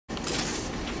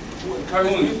Who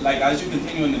encouraged me? Like as you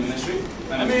continue in the ministry?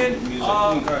 I mean, music,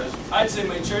 who encouraged? I'd say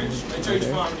my church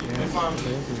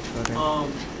family.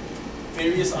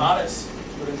 Various artists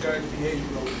would encourage me, hey,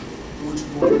 bro, do what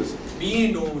you're doing. We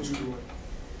ain't doing what you're doing,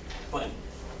 but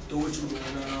do what you're doing.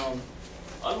 And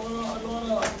I don't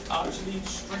know, actually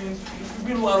stream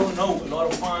people I don't know. A lot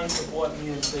of fans support me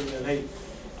and say that, hey,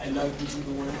 I like what you're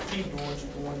doing, keep doing what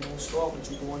you're doing, don't stop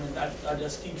what you're doing, and that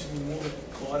just keeps me moving.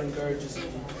 God encourages me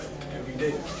every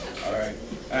day. All right.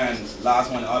 And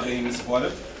last one, are they even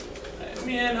supportive? I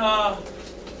mean,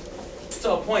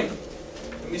 to a point.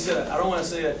 Let me say that. I don't want to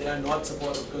say that they are not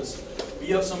supportive because we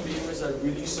have some Bahamians that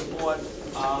really support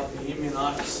our Bahamian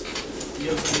artists. We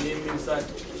have some Bahamians that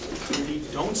really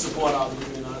don't support our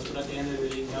Bahamian artists, but at the end of the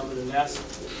day, nevertheless,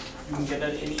 you can get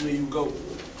that anywhere you go.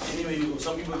 Anywhere you go.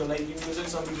 Some people can like your music,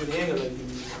 some people ain't gonna like your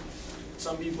music.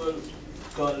 Some people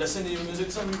can listen to your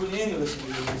music, some people ain't gonna listen to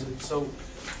your music. So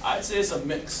I'd say it's a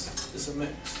mix. It's a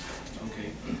mix.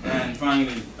 Okay. And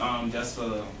finally, just for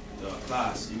the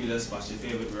class, you can just watch your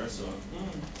favorite verse or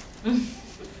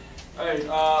Alright,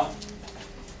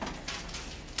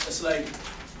 it's like,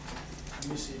 let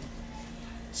me see.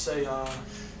 Say,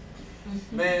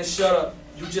 man, shut up.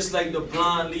 You just like the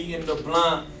blonde leading the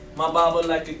blind. My Bible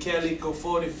like a Kelly, go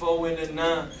 44 in the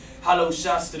 9. Hollow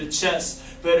shots to the chest.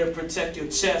 Better protect your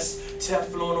chest.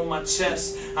 Teflon on my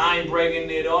chest. I ain't bragging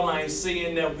it all. I ain't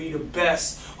saying that we the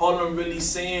best. All I'm really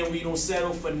saying, we don't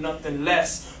settle for nothing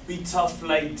less. We tough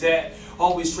like that.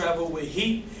 Always travel with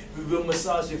heat. We will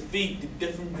massage your feet. The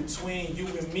difference between you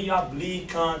and me, I bleed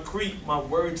concrete. My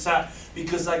words hot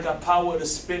because I got power to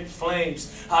spit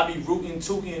flames. I be rooting,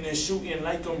 tooting, and shooting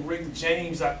like I'm Rick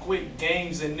James. I quit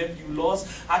games, and if you lost,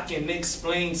 I can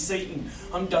explain Satan.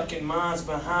 I'm ducking mines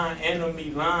behind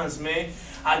enemy lines, man.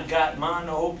 I got mine,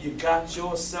 I hope you got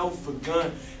yourself a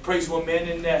gun. Praise one man,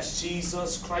 and that's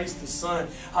Jesus Christ the Son.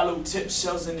 Hollow tip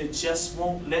shells and it just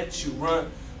won't let you run.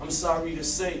 I'm sorry to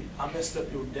say, I messed up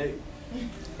your day.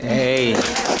 Hey. So,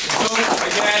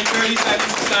 again, 30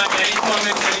 seconds to time. Any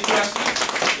comments, any questions?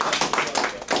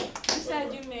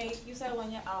 You said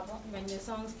when your album, when your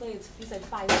songs played, you said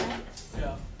 5 cents?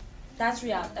 Yeah. That's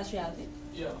reality?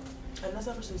 Yeah. And that's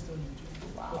ever since the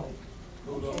YouTube. Wow.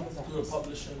 Do the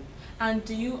publishing. And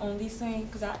do you only sing,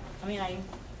 because I only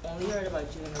heard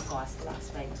about you in the gospel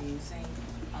aspect. Do you sing?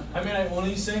 I mean, I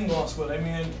only sing gospel. I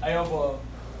mean, I have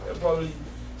probably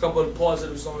a couple of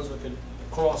positive songs that could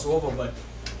cross over, but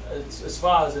as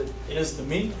far as it is to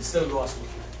me, it's still gospel.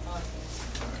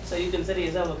 So you consider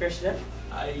yourself a Christian?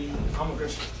 I'm a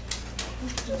Christian.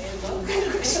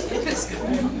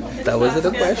 That wasn't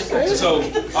a question. So,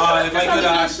 if I could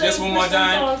ask just one more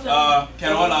time,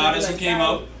 can all the artists who came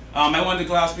out, I want the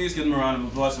class, please give them a round of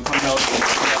applause for coming out.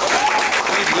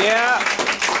 Yeah.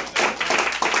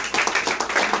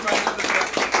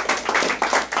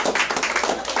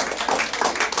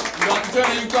 You want to turn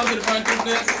and you come to the front,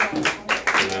 please.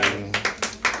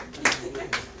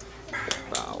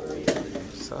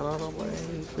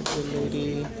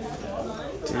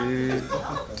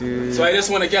 So I just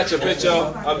want to catch a picture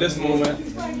of this moment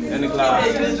in the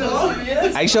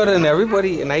class. I showed it to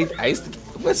everybody, and I used to.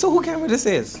 But so who camera this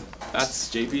is? That's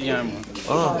JP Yammer.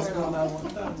 Oh. I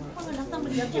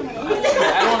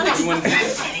don't think you want to.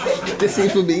 This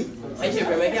ain't for me.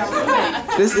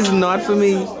 This is not for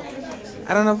me.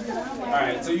 I don't know.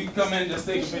 Alright, so you can come in and just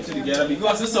take a picture together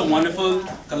because it's a wonderful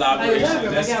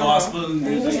collaboration. There's gospel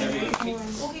music, everything.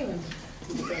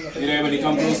 Did everybody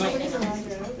come closer?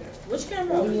 Which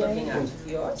camera are we looking at?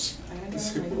 Yours?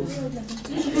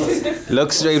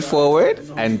 Look straight forward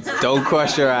and don't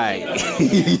cross your eye.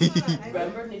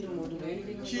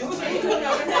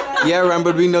 Yeah,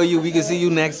 Rembert, we know you. We can see you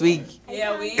next week.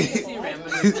 Yeah, we can see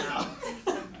Rembert now.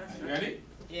 Ready?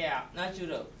 Yeah, not you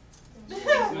though. Me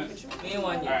and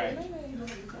one. Alright.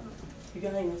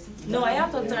 No, I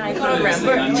have to turn. I can't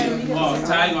remember. Oh,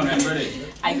 Ty gonna remember it.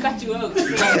 I cut you out.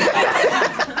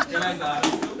 Can I go?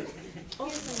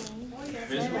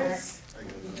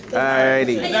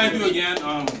 Alrighty. Thank you again.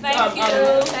 Thank you.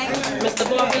 Mr.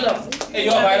 Bobby, look. Hey,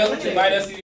 yo, buy that CD.